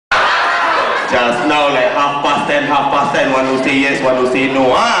Just now like 10:30, one who say yes, one who say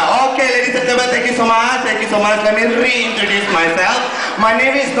no. Okay, ladies and gentlemen, thank you so much. Thank you so much. Let me reintroduce myself. My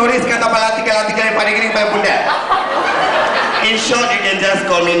name is Noris kata palati pada gini pada bunda. In short, you can just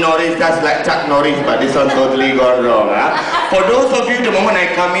call me Noris, just like Chuck Norris, but this one's totally gone wrong. For those of you, the moment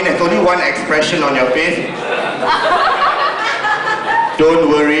I come in, there's only one expression on your face.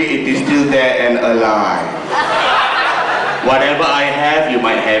 Don't worry, it is still there and alive. Whatever I have, you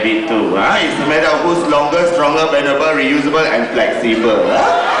might have it too. It's a matter of who's longer, stronger, bendable, reusable, and flexible.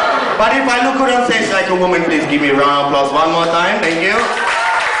 But if I look good on stage like a woman, please give me a round of applause one more time. Thank you.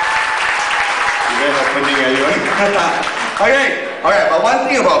 Very happening, everyone. Okay, alright, but one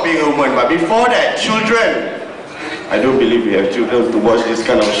thing about being a woman, but before that, children. I don't believe we have children to watch this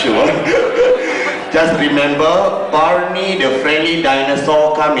kind of show. Just remember, Barney the friendly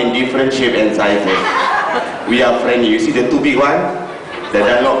dinosaur come in different shape and sizes. We are friendly. You see the two big one? The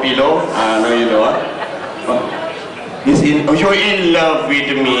Dunlop pillow? Now you know what? You're in love with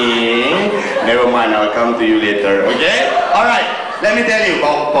me. Never mind, I'll come to you later, okay? Alright, let me tell you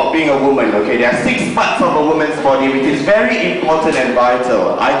about being a woman, okay? There are 6 parts of a woman's body which is very important and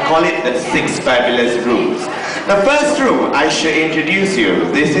vital. I call it the 6 fabulous rooms. The first room I should introduce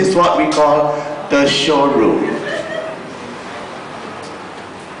you. This is what we call the showroom,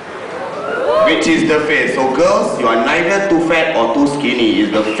 which is the face. So girls, you are neither too fat or too skinny.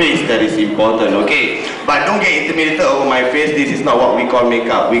 It's the face that is important, okay? But don't get intimidated over my face. This is not what we call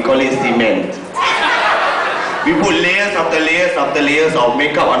makeup. We call it cement. We put layers after layers after layers of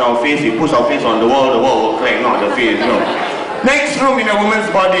makeup on our face. We push our face on the wall will crack, not the face, no. Next room in a woman's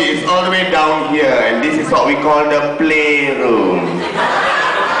body is all the way down here, and this is what we call the playroom.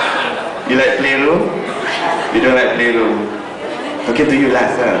 You like playroom? You don't like playroom? Okay, to you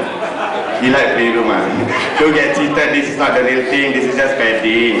last, huh? You like playroom, huh? Don't get cheated, this is not the real thing, this is just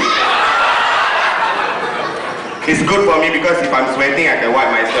padding. It's good for me because if I'm sweating, I can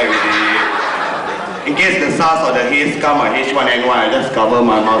wipe myself with it. In case the SARS or the haze come or H1N1, I just cover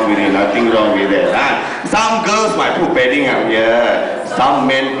my mouth with it, nothing wrong with it. Some girls might put padding up here, some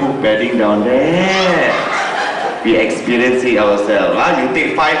men put padding down there. We experience it ourselves. You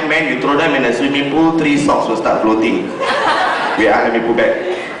take 5 men, you throw them in a swimming pool, 3 socks will start floating. Wait, let me put back.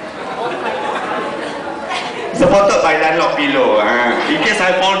 Supported by Dunlop pillow. In case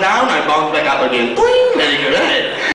I fall down, I bounce back up again. There you go, right?